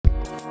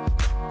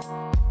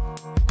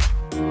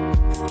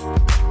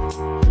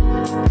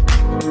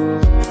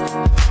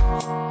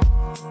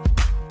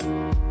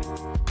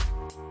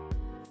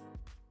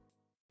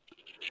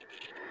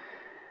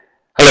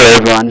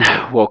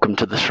everyone. Welcome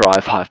to the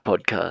Thrive Hive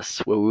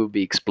podcast, where we'll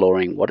be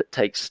exploring what it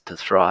takes to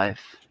thrive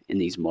in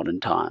these modern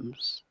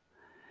times.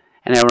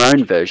 And our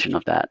own version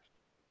of that,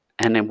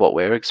 and then what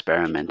we're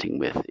experimenting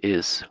with,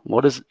 is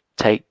what does it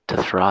take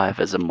to thrive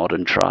as a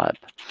modern tribe?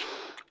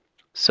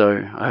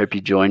 So I hope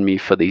you join me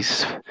for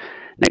these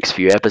next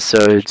few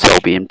episodes. I'll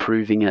be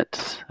improving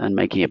it and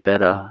making it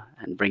better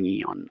and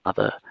bringing on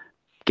other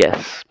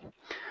guests.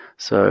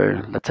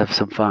 So let's have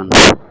some fun.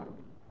 I'm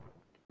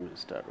going to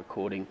start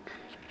recording.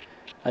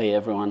 Hey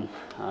everyone,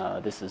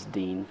 this is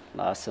Dean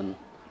Larson,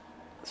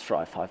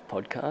 Thrive Hive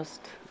podcast,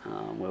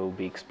 where we'll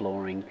be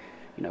exploring,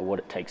 what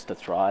it takes to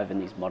thrive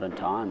in these modern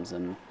times.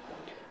 And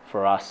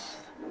for us,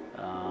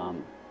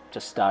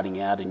 just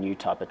starting out a new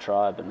type of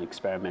tribe and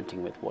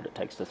experimenting with what it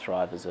takes to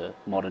thrive as a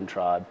modern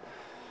tribe.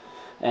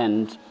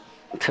 And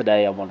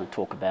today I want to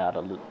talk about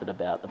a little bit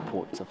about the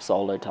importance of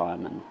solo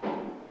time and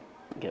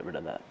get rid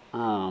of that.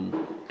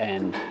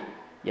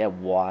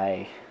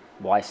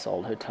 Why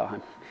solo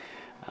time?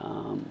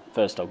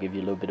 First, I'll give you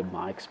a little bit of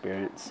my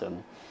experience.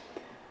 And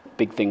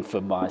big thing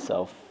for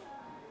myself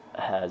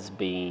has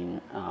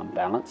been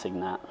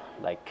balancing that,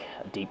 like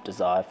a deep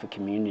desire for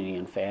community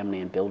and family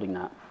and building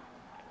that.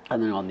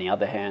 And then on the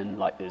other hand,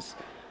 like this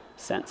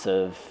sense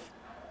of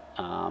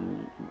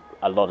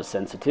a lot of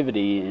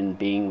sensitivity in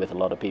being with a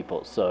lot of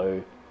people,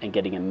 and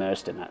getting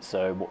immersed in that.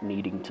 So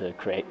needing to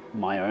create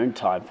my own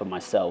time for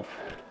myself.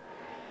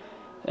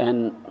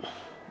 And,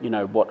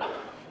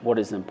 what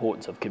is the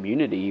importance of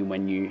community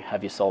when you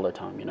have your solo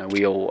time?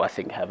 We all, I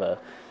think,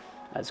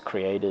 as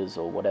creators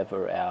or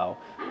whatever our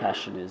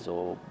passion is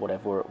or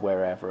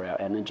wherever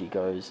our energy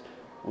goes,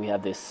 we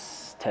have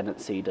this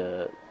tendency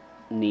to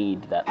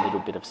need that little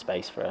bit of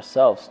space for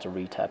ourselves to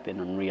re-tap in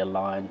and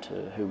realign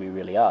to who we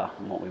really are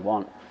and what we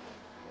want.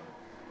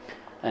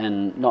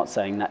 And not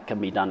saying that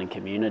can be done in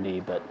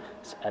community, but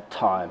at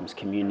times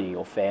community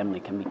or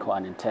family can be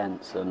quite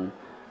intense. And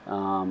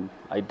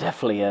I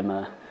definitely am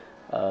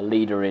a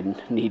leader in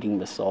needing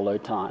the solo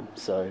time.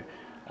 So,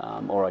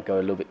 or I go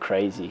a little bit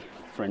crazy.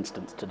 For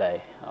instance,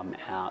 today I'm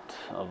out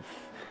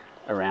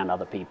around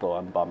other people.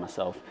 I'm by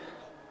myself.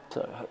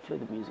 So hopefully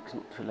the music's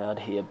not too loud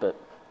here. But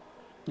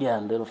yeah,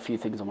 a little few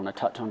things I want to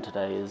touch on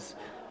today is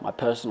my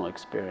personal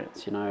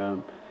experience.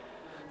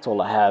 It's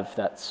all I have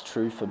that's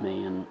true for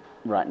me and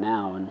right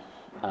now,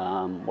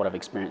 and what I've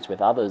experienced with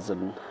others,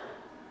 and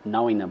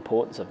knowing the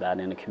importance of that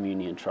in a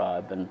community and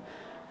tribe. And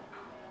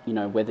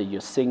whether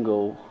you're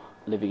single,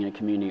 living in a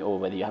community, or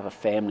whether you have a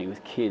family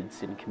with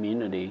kids in a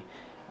community,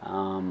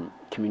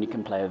 community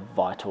can play a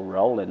vital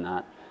role in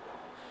that.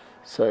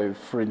 So,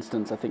 for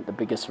instance, I think the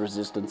biggest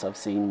resistance I've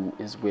seen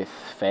is with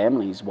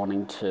families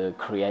wanting to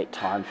create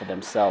time for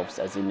themselves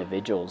as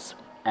individuals,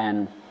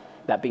 and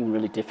that being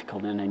really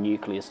difficult in a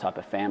nucleus type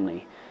of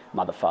family,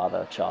 mother,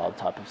 father, child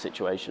type of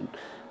situation,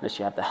 unless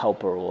you have the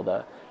helper or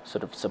the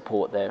sort of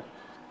support there.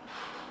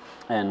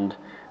 And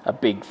a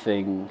big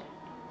thing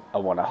I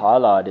want to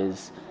highlight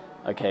is,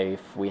 okay,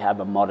 if we have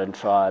a modern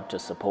tribe to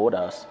support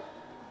us,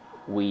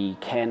 we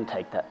can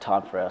take that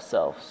time for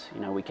ourselves.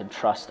 We can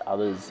trust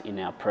others in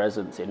our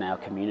presence, in our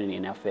community,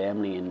 in our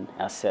family, in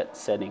our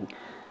setting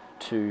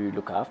to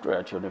look after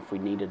our children if we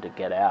needed to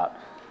get out.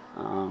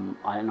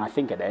 And I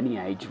think at any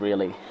age,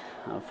 really.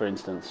 For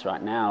instance,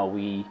 right now,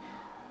 we,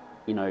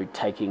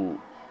 taking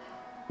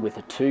with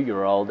a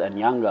 2-year-old and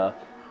younger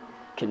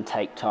can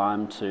take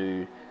time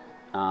to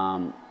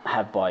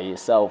have by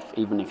yourself,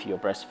 even if you're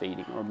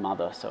breastfeeding or a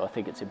mother. So I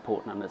think it's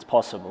important and it's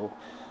possible.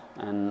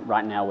 And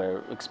right now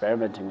we're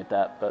experimenting with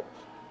that, but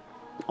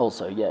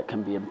also, it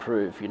can be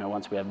improved.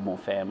 Once we have more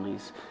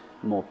families,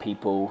 more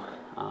people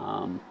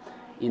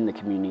in the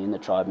community, in the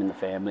tribe, in the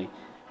family,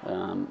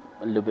 a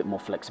little bit more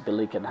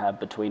flexibility can have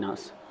between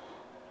us.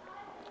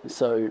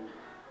 So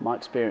my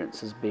experience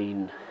has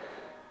been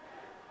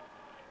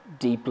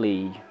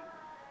deeply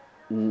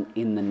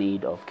in the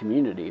need of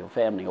community or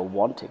family, or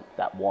wanting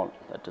that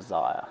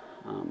desire,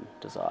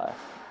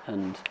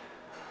 and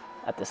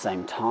at the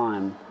same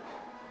time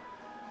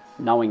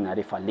knowing that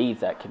if I leave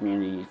that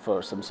community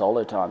for some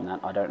solo time, that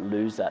I don't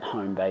lose that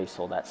home base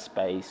or that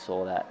space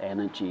or that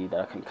energy that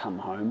I can come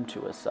home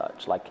to as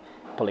such. Like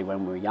probably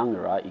when we were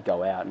younger, right? You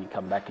go out and you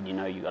come back and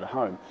you got a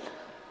home.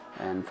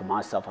 And for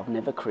myself, I've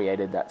never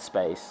created that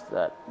space,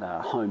 that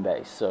home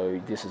base.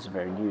 So this is a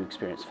very new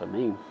experience for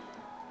me.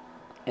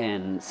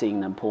 And seeing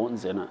the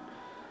importance in it,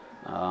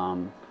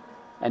 and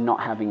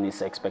not having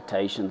these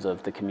expectations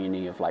of the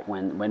community of like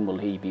when will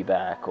he be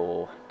back,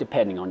 or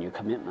depending on your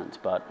commitments,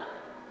 but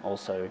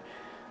also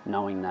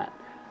knowing that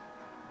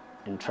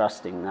and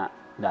trusting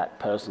that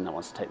person that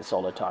wants to take the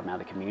solo time out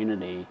of the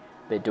community,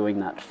 they're doing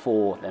that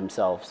for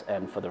themselves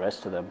and for the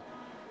rest of them.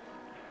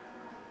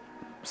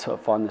 So I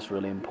find this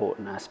really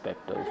important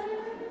aspect of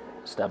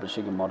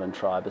establishing a modern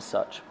tribe as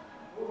such.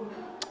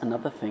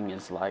 Another thing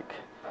is like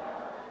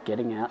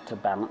getting out to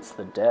balance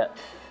the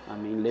depth. I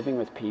mean, living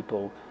with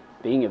people,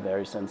 being a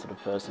very sensitive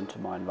person to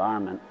my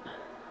environment,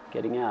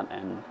 getting out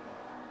and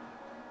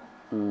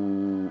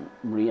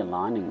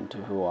realigning to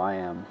who I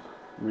am,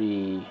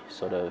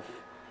 sort of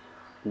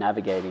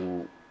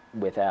navigating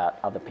without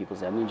other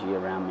people's energy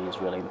around me is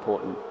really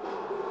important.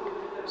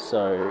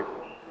 So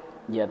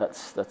yeah,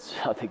 that's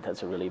I think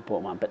that's a really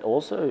important one. But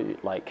also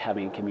like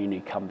having a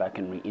community come back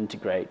and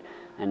reintegrate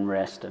and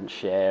rest and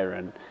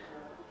share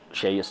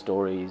your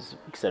stories,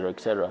 etc.,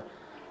 etc.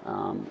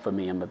 For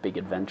me, I'm a big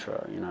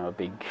adventurer, a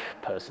big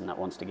person that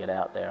wants to get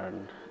out there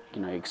and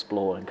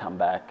explore and come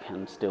back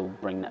and still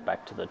bring that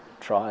back to the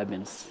tribe.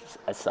 And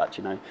as such,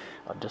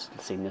 I've just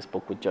seen this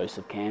book with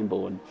Joseph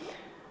Campbell and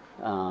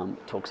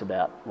talks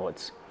about, well,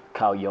 it's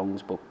Carl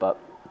Jung's book, but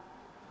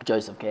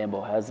Joseph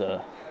Campbell has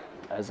a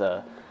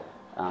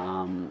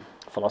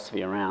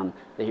philosophy around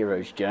the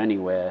hero's journey,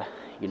 where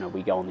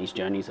we go on these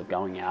journeys of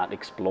going out,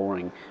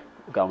 exploring,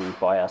 going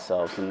by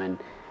ourselves, and then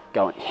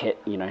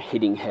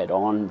hitting head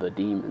on the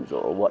demons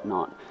or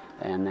whatnot,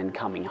 and then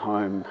coming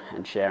home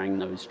and sharing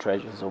those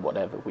treasures or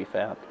whatever we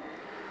found.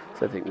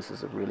 So I think this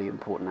is a really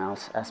important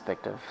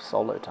aspect of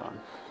solo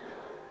time.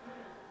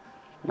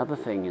 Another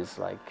thing is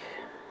like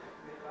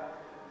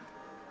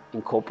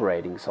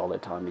incorporating solo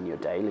time in your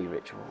daily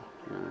ritual,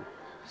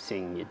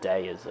 seeing your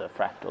day as a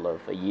fractal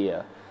of a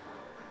year,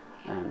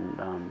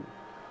 and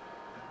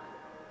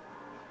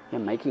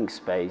making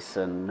space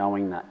and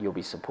knowing that you'll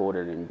be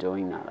supported in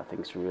doing that, I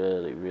think is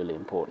really, really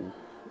important.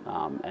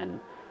 And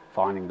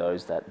finding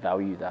those that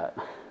value that,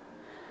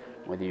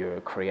 whether you're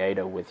a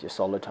creator with your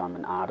solo time,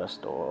 an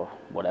artist or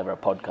whatever, a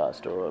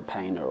podcaster or a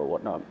painter or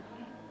whatnot,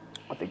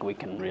 I think we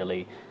can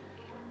really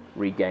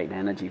regain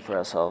energy for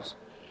ourselves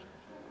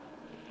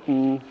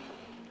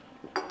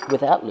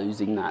without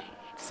losing that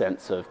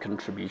sense of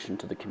contribution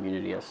to the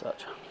community as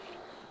such.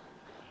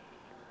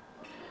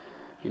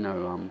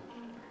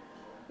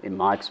 In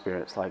my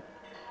experience, like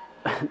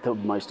the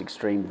most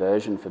extreme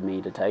version for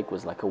me to take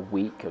was like a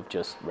week of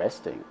just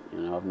resting.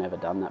 I've never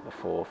done that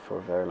before for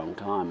a very long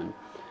time,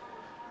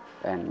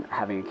 and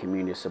having a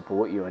community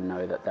support you and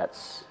know that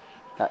that's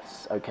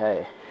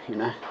okay.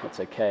 It's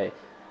okay.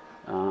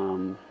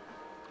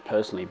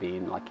 Personally,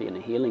 being like in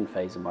a healing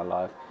phase of my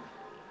life,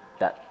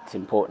 that's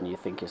important. You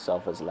think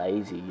yourself as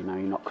lazy, you're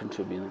not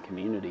contributing to the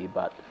community,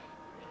 but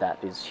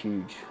that is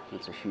huge.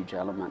 It's a huge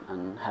element,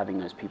 and having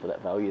those people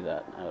that value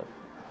that,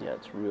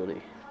 it's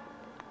really,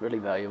 really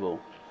valuable.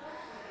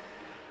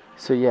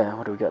 So yeah,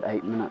 what do we got?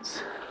 8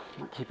 minutes.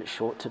 Might keep it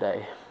short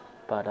today,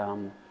 but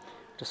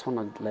just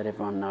want to let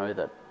everyone know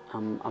that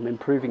I'm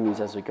improving these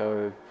as we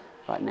go.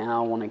 Right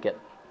now, I want to get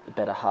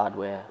better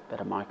hardware,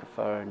 better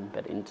microphone,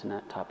 better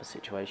internet type of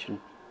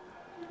situation.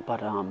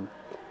 But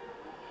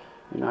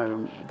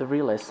the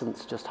real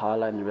essence, just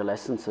highlighting the real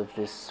essence of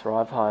this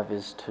Thrive Hive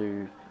is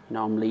to,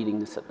 I'm leading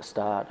this at the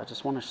start. I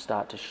just want to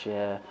start to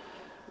share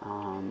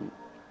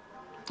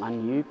a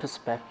new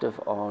perspective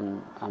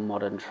on a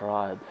modern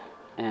tribe.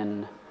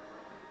 And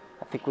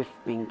I think we've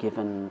been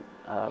given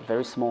a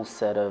very small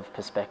set of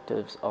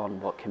perspectives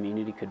on what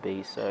community could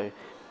be. So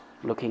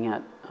looking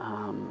at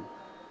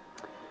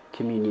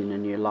community in a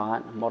new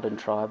light, modern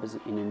tribe is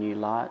in a new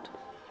light,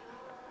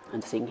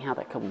 and seeing how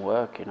that can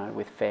work,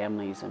 with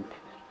families and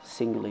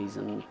singles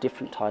and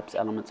different types,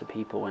 elements of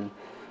people, and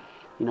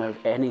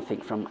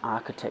anything from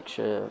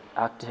architecting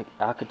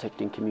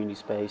community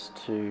space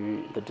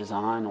to the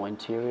design or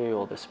interior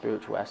or the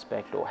spiritual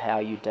aspect, or how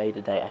your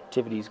day-to-day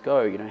activities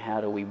go. How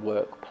do we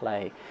work,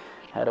 play?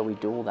 How do we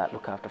do all that?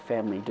 Look after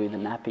family, do the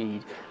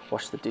nappy,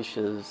 wash the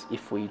dishes,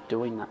 if we're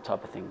doing that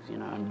type of things,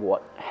 and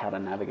how to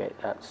navigate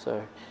that.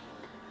 So,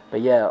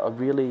 but yeah,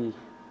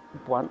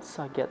 once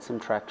I get some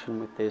traction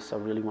with this, I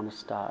really want to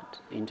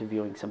start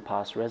interviewing some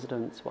past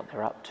residents, what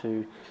they're up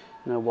to.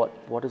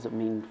 What does it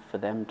mean for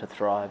them to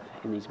thrive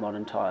in these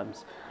modern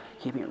times?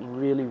 Keeping it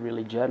really,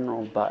 really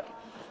general, but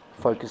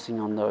focusing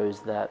on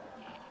those that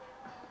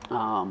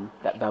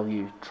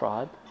value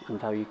tribe and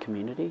value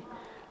community.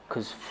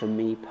 Because for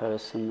me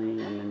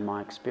personally, and in my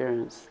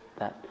experience,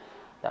 that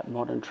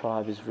modern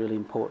tribe is really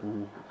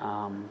important.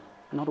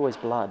 Not always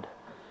blood,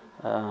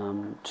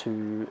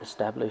 to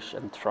establish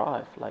and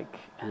thrive.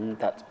 And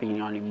that's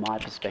been only my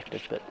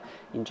perspective, but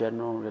in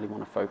general, I really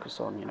want to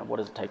focus on what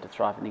does it take to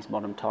thrive in these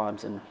modern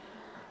times, and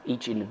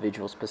each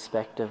individual's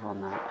perspective on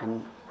that,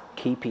 and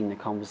keeping the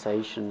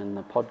conversation and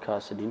the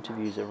podcasts and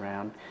interviews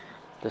around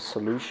the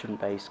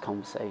solution-based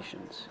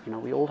conversations.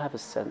 We all have a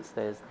sense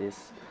there's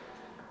this,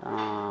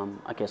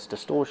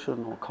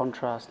 distortion or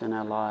contrast in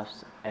our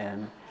lives,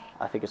 and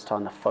I think it's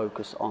time to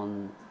focus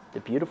on the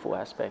beautiful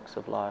aspects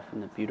of life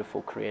and the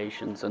beautiful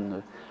creations and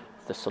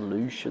the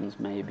solutions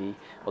maybe,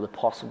 or the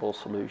possible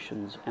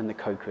solutions, and the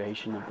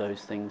co-creation of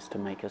those things to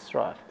make us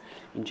thrive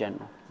in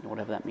general,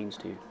 whatever that means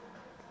to you.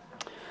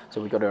 So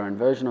we've got our own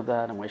version of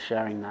that, and we're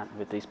sharing that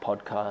with these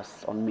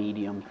podcasts on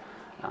Medium.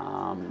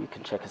 You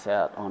can check us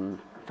out on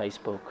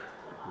Facebook.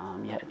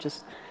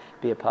 Just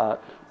be a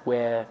part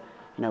where,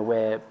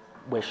 where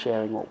we're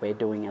sharing what we're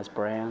doing as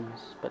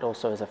brands, but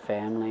also as a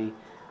family,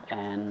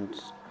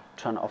 and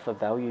trying to offer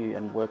value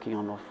and working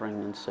on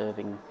offering and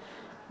serving,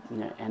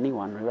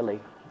 anyone really,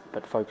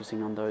 but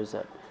focusing on those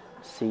that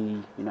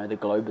see, the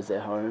globe as their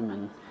home,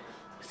 and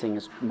seeing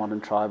as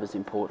modern tribe is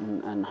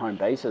important and home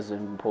base is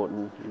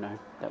important,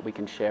 that we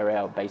can share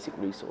our basic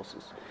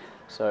resources.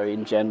 So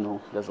in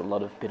general, there's a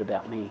lot of bit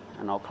about me,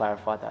 and I'll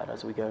clarify that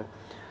as we go.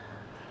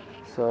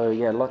 So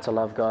yeah, lots of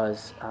love,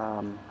 guys.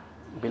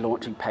 Be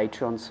launching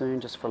Patreon soon,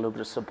 just for a little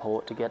bit of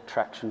support to get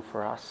traction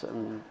for us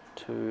and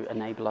to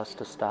enable us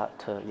to start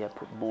to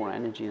put more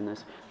energy in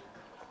this,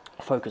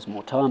 focus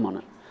more time on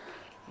it.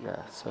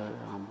 Yeah, so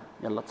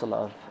lots of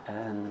love,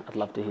 and I'd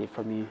love to hear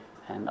from you,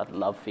 and I'd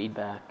love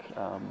feedback.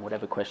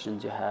 Whatever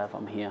questions you have,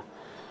 I'm here.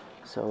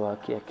 So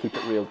yeah, keep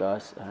it real,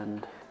 guys,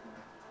 and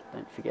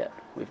don't forget,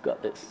 we've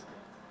got this.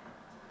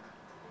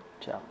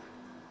 Ciao.